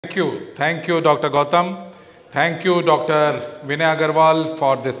Thank you. Thank you, Dr. Gautam. Thank you, Dr. Vinay Agarwal,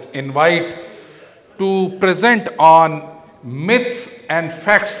 for this invite to present on myths and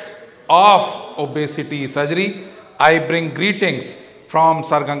facts of obesity surgery. I bring greetings from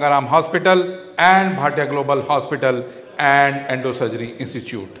Sir Gangaram Hospital and Bhatia Global Hospital and Endosurgery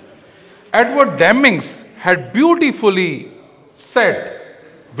Institute. Edward Demings had beautifully said,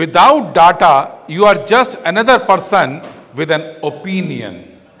 without data, you are just another person with an opinion.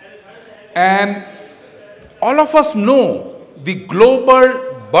 And all of us know the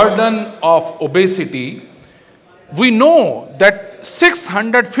global burden of obesity. We know that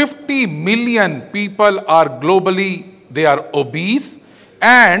 650 million people are globally, they are obese,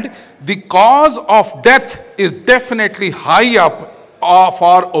 and the cause of death is definitely high up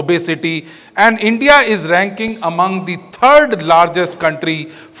for obesity, and India is ranking among the third largest country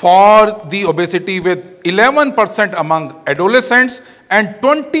for the obesity, with 11% among adolescents and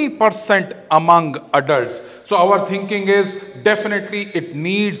 20% among adults. So our thinking is definitely it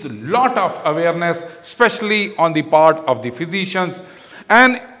needs a lot of awareness, especially on the part of the physicians.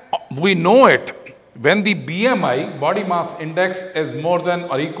 And we know it, when the BMI, body mass index, is more than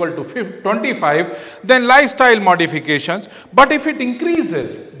or equal to 25, then lifestyle modifications. But if it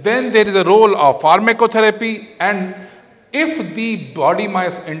increases, then there is a role of pharmacotherapy, and if the body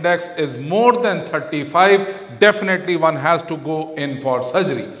mass index is more than 35, definitely one has to go in for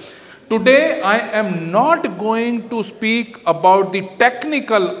surgery. Today, I am not going to speak about the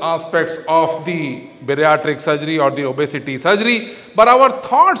technical aspects of the bariatric surgery or the obesity surgery, but our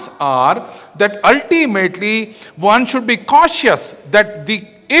thoughts are that ultimately one should be cautious that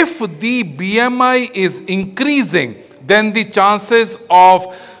if the BMI is increasing, then the chances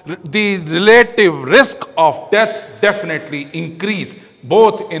of the relative risk of death definitely increase,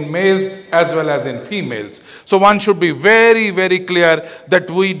 both in males as well as in females. So one should be very, very clear that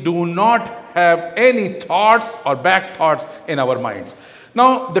we do not have any thoughts or back thoughts in our minds.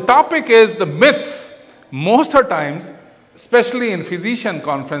 Now, the topic is the myths. Most of the times, especially in physician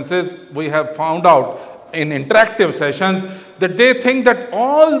conferences, we have found out in interactive sessions that they think that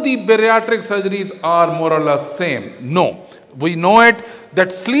all the bariatric surgeries are more or less same. No. We know it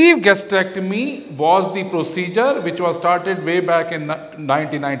that sleeve gastrectomy was the procedure which was started way back in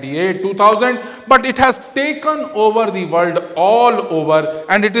 1998, 2000, but it has taken over the world all over,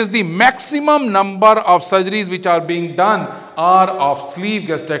 and it is the maximum number of surgeries which are being done are of sleeve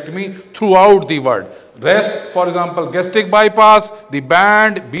gastrectomy throughout the world. Rest, for example, gastric bypass, the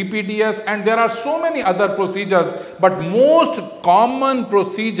band, BPDS, and there are so many other procedures, but most common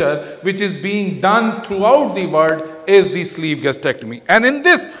procedure which is being done throughout the world is the sleeve gastrectomy. And in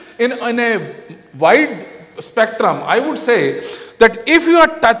this, in a wide spectrum, I would say that if you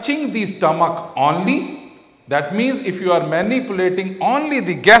are touching the stomach only, that means if you are manipulating only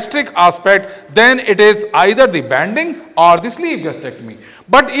the gastric aspect, then it is either the banding or the sleeve gastrectomy.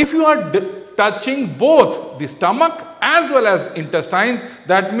 But if you are touching both the stomach as well as intestines,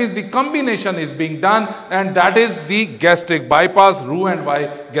 that means the combination is being done, and that is the gastric bypass,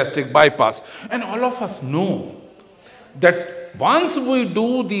 Roux-en-Y gastric bypass. And all of us know that once we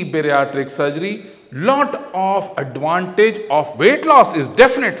do the bariatric surgery, lot of advantage of weight loss is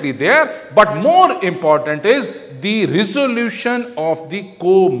definitely there, but more important is the resolution of the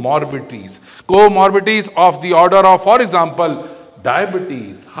comorbidities. Comorbidities of the order of, for example,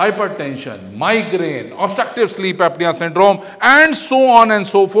 diabetes, hypertension, migraine, obstructive sleep apnea syndrome, and so on and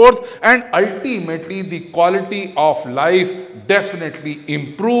so forth. And ultimately, the quality of life definitely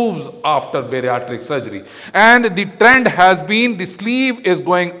improves after bariatric surgery. And the trend has been the sleeve is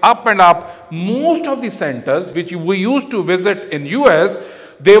going up and up. Most of the centers which we used to visit in US,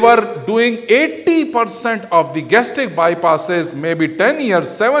 they were doing 80% of the gastric bypasses maybe 10 years,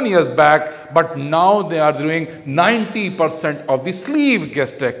 7 years back, but now they are doing 90% of the sleeve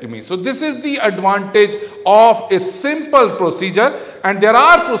gastrectomy. So this is the advantage of a simple procedure, and there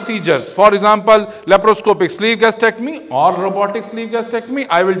are procedures, for example, laparoscopic sleeve gastrectomy or robotic sleeve gastrectomy.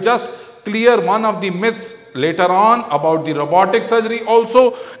 I will just clear one of the myths later on about the robotic surgery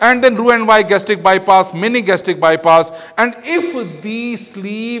also, and then Roux-en-Y gastric bypass, mini gastric bypass. And if the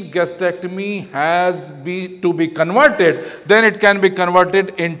sleeve gastrectomy has to be converted, then it can be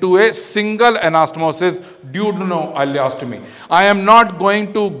converted into a single anastomosis duodenal-ileostomy. I am not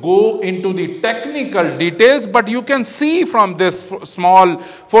going to go into the technical details, but you can see from this small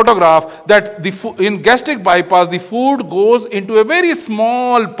photograph that in gastric bypass the food goes into a very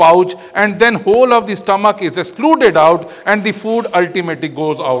small pouch, and then whole of the stomach is excluded out, and the food ultimately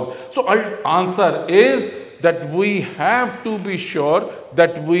goes out. So answer is that we have to be sure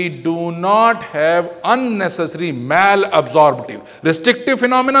that we do not have unnecessary malabsorptive. Restrictive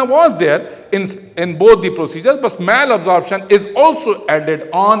phenomena was there in both the procedures, but malabsorption is also added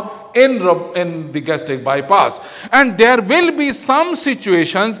on in the gastric bypass. And there will be some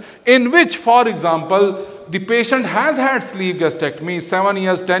situations in which, for example, the patient has had sleeve gastrectomy 7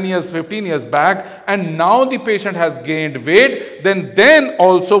 years, 10 years, 15 years back, and now the patient has gained weight, then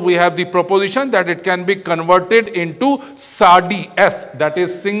also we have the proposition that it can be converted into SADI-S, that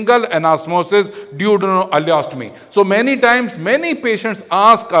is single anastomosis duodenal-ileostomy. So many times, many patients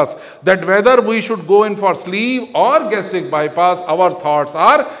ask us that whether we should go in for sleeve or gastric bypass. Our thoughts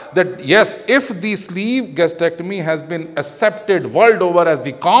are that yes, if the sleeve gastrectomy has been accepted world over as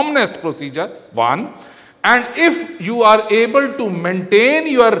the commonest procedure, one, and if you are able to maintain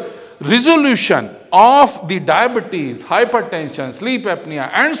your resolution of the diabetes, hypertension, sleep apnea,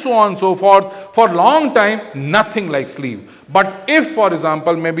 and so on and so forth for long time, nothing like sleeve. But if, for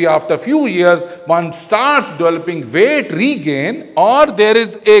example, maybe after a few years, one starts developing weight regain, or there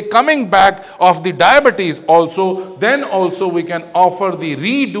is a coming back of the diabetes also, then also we can offer the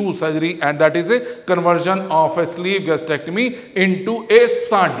redo surgery, and that is a conversion of a sleeve gastrectomy into a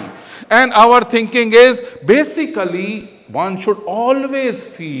SADI. And our thinking is basically one should always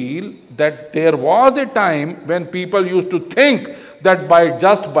feel that there was a time when people used to think that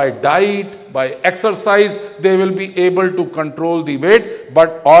just by diet, by exercise, they will be able to control the weight,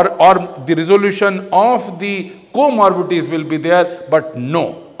 but or the resolution of the comorbidities will be there, but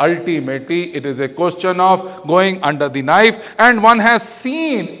no. Ultimately, it is a question of going under the knife, and one has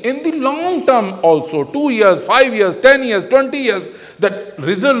seen in the long term also, 2 years, 5 years, 10 years, 20 years, that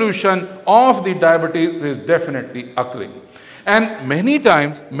resolution of the diabetes is definitely occurring. And many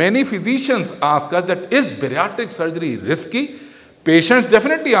times, many physicians ask us that is bariatric surgery risky? Patients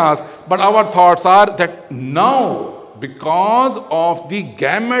definitely ask, but our thoughts are that now, because of the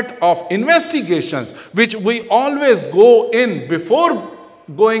gamut of investigations which we always go in before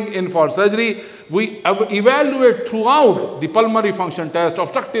going in for surgery, we evaluate throughout the pulmonary function test,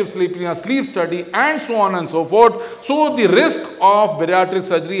 obstructive sleep apnea, sleep study, and so on and so forth. So the risk of bariatric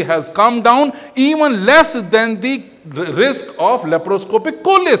surgery has come down even less than the risk of laparoscopic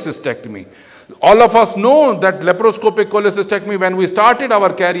cholecystectomy. All of us know that laparoscopic cholecystectomy, when we started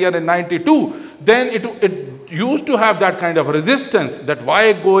our career in 92, then it used to have that kind of resistance, that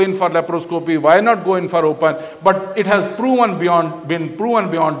why go in for laparoscopy, why not go in for open, but it has been proven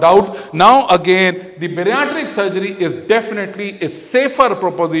beyond doubt. Now again, the bariatric surgery is definitely a safer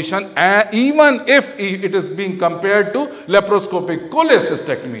proposition, even if it is being compared to laparoscopic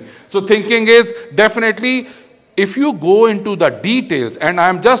cholecystectomy. So thinking is definitely, if you go into the details, and I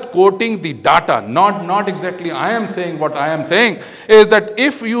am just quoting the data, not exactly I am saying what I am saying, is that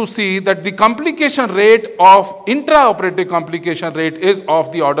if you see that the complication rate of intraoperative complication rate is of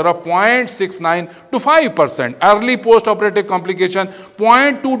the order of 0.69 to 5%, early post-operative complication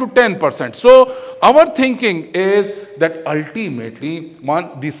 0.2 to 10%. So our thinking is that ultimately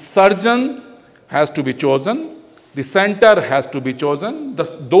the surgeon has to be chosen. The center has to be chosen.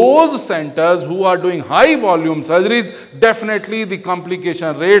 Those centers who are doing high volume surgeries, definitely the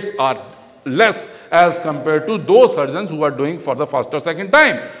complication rates are less as compared to those surgeons who are doing for the first or second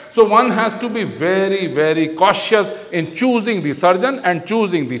time. So one has to be very, very cautious in choosing the surgeon and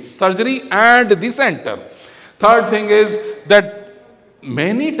choosing the surgery and the center. Third thing is that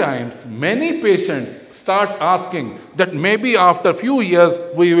many times, many patients start asking that maybe after a few years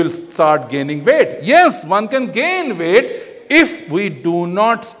we will start gaining weight. Yes, one can gain weight if we do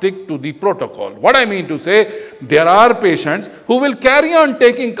not stick to the protocol. What I mean to say, there are patients who will carry on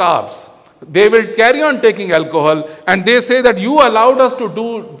taking carbs. They will carry on taking alcohol, and they say that you allowed us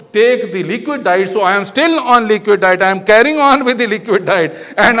to take the liquid diet, so I am still on liquid diet, I am carrying on with the liquid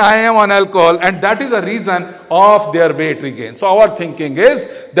diet, and I am on alcohol, and that is the reason of their weight regain. So our thinking is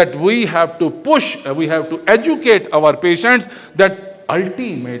that we have to push, we have to educate our patients that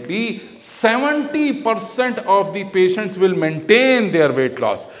ultimately 70% of the patients will maintain their weight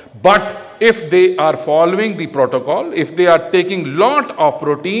loss. But if they are following the protocol, if they are taking lot of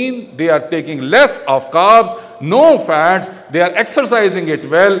protein, they are taking less of carbs, no fats, they are exercising it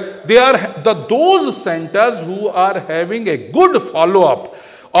well, they are those centers who are having a good follow-up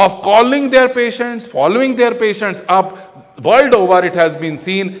of calling their patients, following their patients up, world over it has been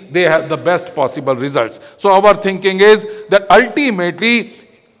seen, they have the best possible results. So our thinking is that ultimately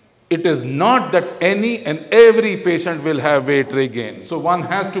it is not that any and every patient will have weight regain. So one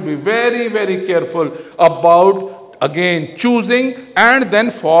has to be very, very careful about, again, choosing and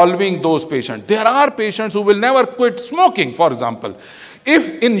then following those patients. There are patients who will never quit smoking, for example.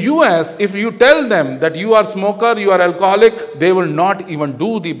 If in US, if you tell them that you are smoker, you are alcoholic, they will not even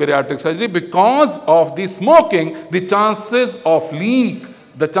do the bariatric surgery because of the smoking. The chances of leak,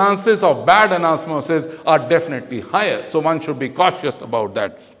 the chances of bad anastomosis are definitely higher. So one should be cautious about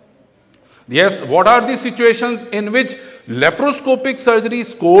that. Yes, what are the situations in which laparoscopic surgery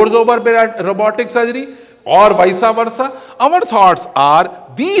scores over robotic surgery or vice versa? Our thoughts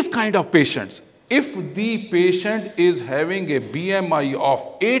are these kind of patients. If the patient is having a BMI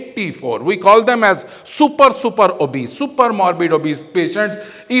of 84, we call them as super obese, super morbid obese patients.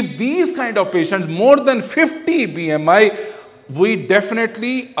 If these kind of patients more than 50 BMI, we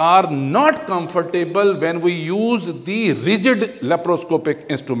definitely are not comfortable when we use the rigid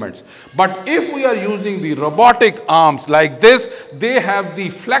laparoscopic instruments. But if we are using the robotic arms like this, they have the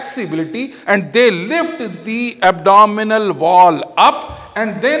flexibility and they lift the abdominal wall up,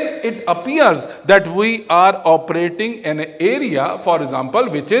 and then it appears that we are operating in an area, for example,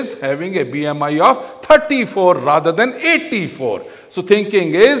 which is having a BMI of 34 rather than 84. So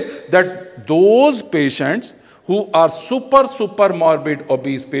thinking is that those patients who are super morbid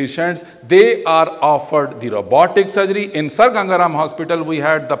obese patients, they are offered the robotic surgery. In Sir Gangaram Hospital, we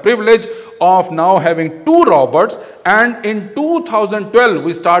had the privilege of now having 2 robots, and in 2012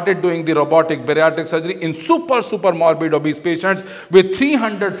 we started doing the robotic bariatric surgery in super morbid obese patients with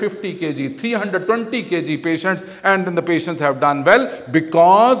 350 kg, 320 kg patients, and then the patients have done well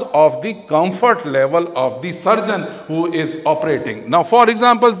because of the comfort level of the surgeon who is operating. Now, for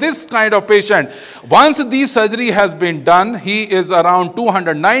example, this kind of patient, once the surgery has been done, he is around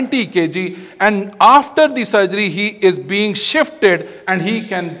 290 kg, and after the surgery he is being shifted and he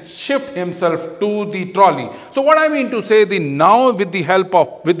can shift himself to the trolley. So what I mean to say, now with the help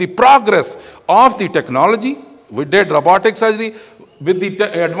of, with the progress of the technology, we did robotic surgery with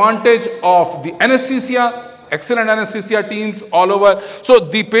the advantage of the anesthesia, excellent anesthesia teams all over. So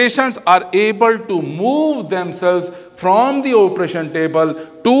the patients are able to move themselves from the operation table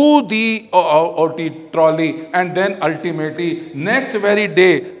to the OT trolley, and then ultimately next very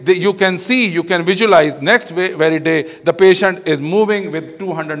day, you can see, you can visualize next very day the patient is moving with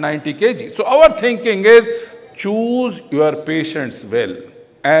 290 kg. So our thinking is choose your patients well,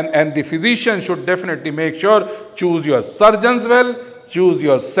 and the physician should definitely make sure choose your surgeons well, choose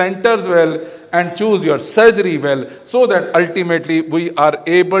your centers well, and choose your surgery well, so that ultimately we are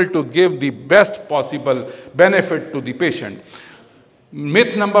able to give the best possible benefit to the patient.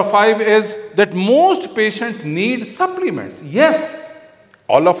 Myth number 5 is that most patients need supplements. Yes,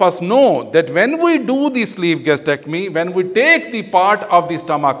 all of us know that when we do the sleeve gastrectomy, when we take the part of the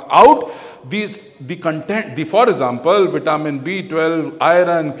stomach out, the content, for example, vitamin B12,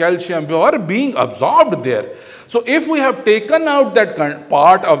 iron, calcium, are being absorbed there. So if we have taken out that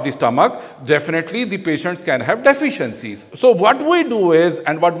part of the stomach, definitely the patients can have deficiencies. So what we do is,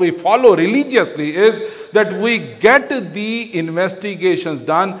 and what we follow religiously is, that we get the investigations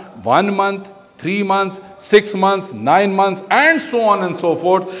done 1 month, 3 months, 6 months, 9 months, and so on and so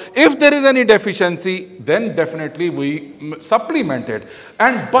forth. If there is any deficiency, then definitely we supplement it.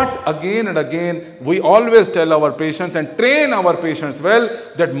 But again and again, we always tell our patients and train our patients well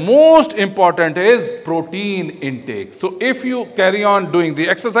that most important is protein intake. So if you carry on doing the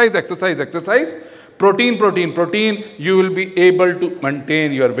exercise, protein, you will be able to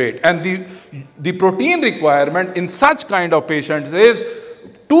maintain your weight. And the protein requirement in such kind of patients is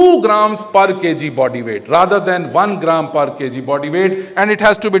 2 grams per kg body weight rather than 1 gram per kg body weight, and it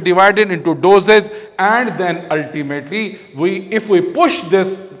has to be divided into doses, and then ultimately if we push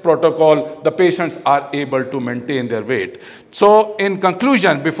this protocol, the patients are able to maintain their weight. So in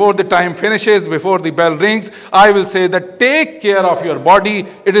conclusion, before the time finishes, before the bell rings, I will say that take care of your body.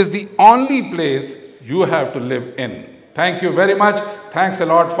 It is the only place you have to live in. Thank you very much. Thanks a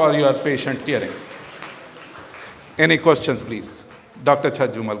lot for your patient hearing. Any questions, please? Dr.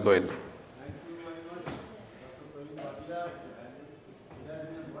 Chhajumal Goel. Thank you very much, Dr. Parveen Bhatia. It has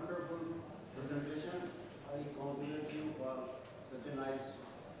been a wonderful presentation. I congratulate you for such a nice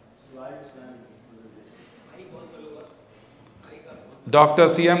slides and presentation. Dr.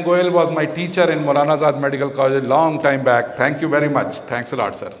 C.M. Goel was my teacher in Maulana Azad Medical College long time back. Thank you very much. Thanks a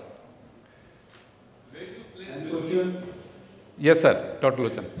lot, sir. Yes, sir. Dr.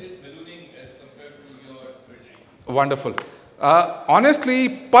 Lochan. Wonderful.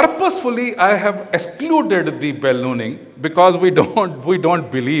 Honestly, purposefully, I have excluded the ballooning because we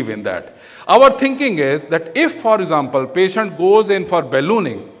don't believe in that. Our thinking is that if, for example, patient goes in for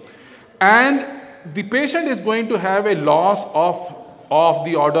ballooning and the patient is going to have a loss of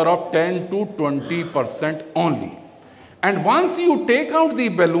the order of 10 to 20% only. And once you take out the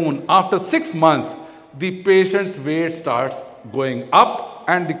balloon after 6 months, the patient's weight starts going up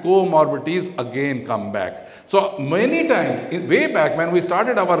and the comorbidities again come back. So many times, way back when we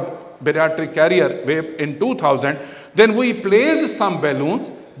started our bariatric career way in 2000, then we placed some balloons,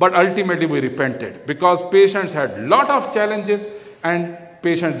 but ultimately we repented because patients had lot of challenges and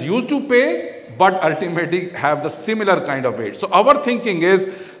patients used to pay, but ultimately have the similar kind of weight. So our thinking is,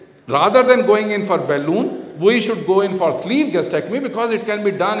 rather than going in for balloon, we should go in for sleeve gastrectomy because it can be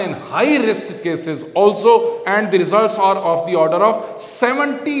done in high risk cases also, and the results are of the order of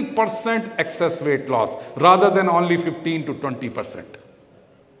 70% excess weight loss rather than only 15 to 20%.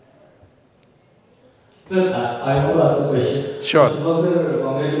 Sir, I want to ask a question. Sure. First of all, sir,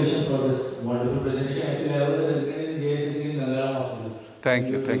 congratulations for this wonderful presentation. Actually, I was a resident in JSC in Gangaram Hospital. Thank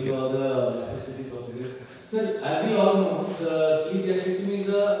you, thank you. All the anesthetic procedures. Sir, as we all know, the sleeve gastrectomy is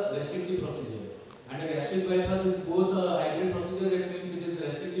a restrictive procedure, and a gastric bypass is both a hybrid procedure. That means it is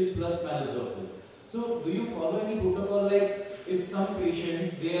restrictive plus malabsorptive. So, do you follow any protocol, like if some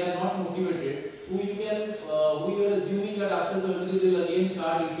patients they are not motivated, who you are assuming that after surgery they will again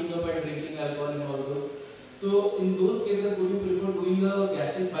start eating up and drinking alcohol and all those. So, in those cases, would you prefer doing a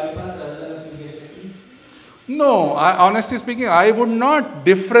gastric bypass rather than a sleeve gastrectomy? No, honestly speaking, I would not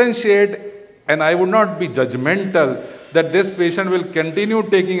differentiate and I would not be judgmental that this patient will continue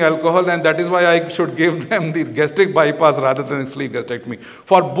taking alcohol and that is why I should give them the gastric bypass rather than sleeve gastrectomy.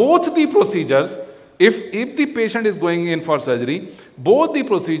 For both the procedures, if the patient is going in for surgery, both the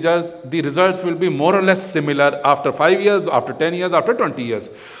procedures, the results will be more or less similar after 5 years, after 10 years, after 20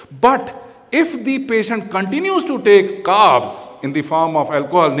 years. But if the patient continues to take carbs in the form of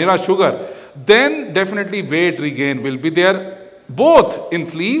alcohol, nira sugar, then definitely weight regain will be there both in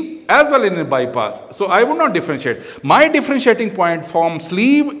sleeve as well as in bypass. So I would not differentiate. My differentiating point from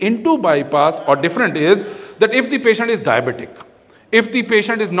sleeve into bypass or different is that if the patient is diabetic, if the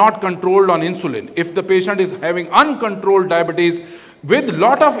patient is not controlled on insulin, if the patient is having uncontrolled diabetes with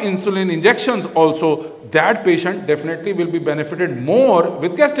lot of insulin injections also, that patient definitely will be benefited more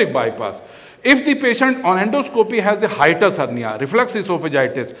with gastric bypass. If the patient on endoscopy has a hiatus hernia, reflux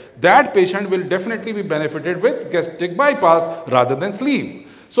esophagitis, that patient will definitely be benefited with gastric bypass rather than sleeve.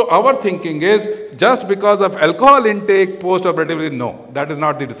 So our thinking is, just because of alcohol intake post-operatively, no, that is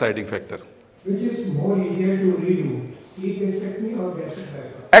not the deciding factor. Which is more easier to redo, sleeve gastrectomy or gastric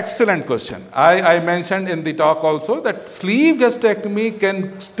bypass? Excellent question. I mentioned in the talk also that sleeve gastrectomy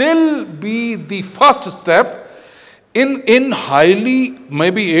can still be the first step in highly,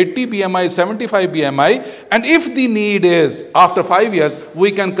 maybe 80 BMI, 75 BMI, and if the need is, after 5 years,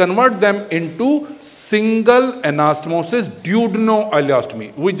 we can convert them into single anastomosis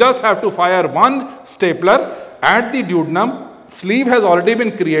duodenal-ileostomy. We just have to fire one stapler at the duodenum, sleeve has already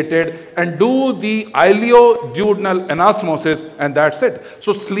been created, and do the ileo-duodenal anastomosis, and that's it.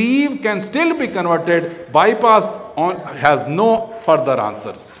 So sleeve can still be converted, bypass has no further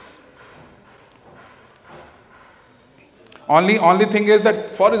answers. Only thing is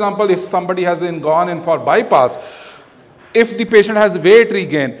that, for example, if somebody has gone in for bypass, if the patient has weight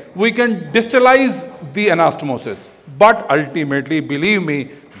regain, we can distalize the anastomosis. But ultimately, believe me,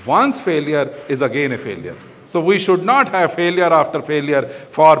 once failure is again a failure. So we should not have failure after failure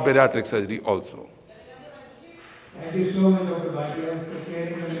for bariatric surgery also. Thank you so much, Dr. Bhatia, for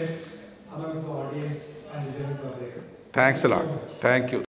clearing the myths amongst the audience and the general public. Thanks a lot. Thank you.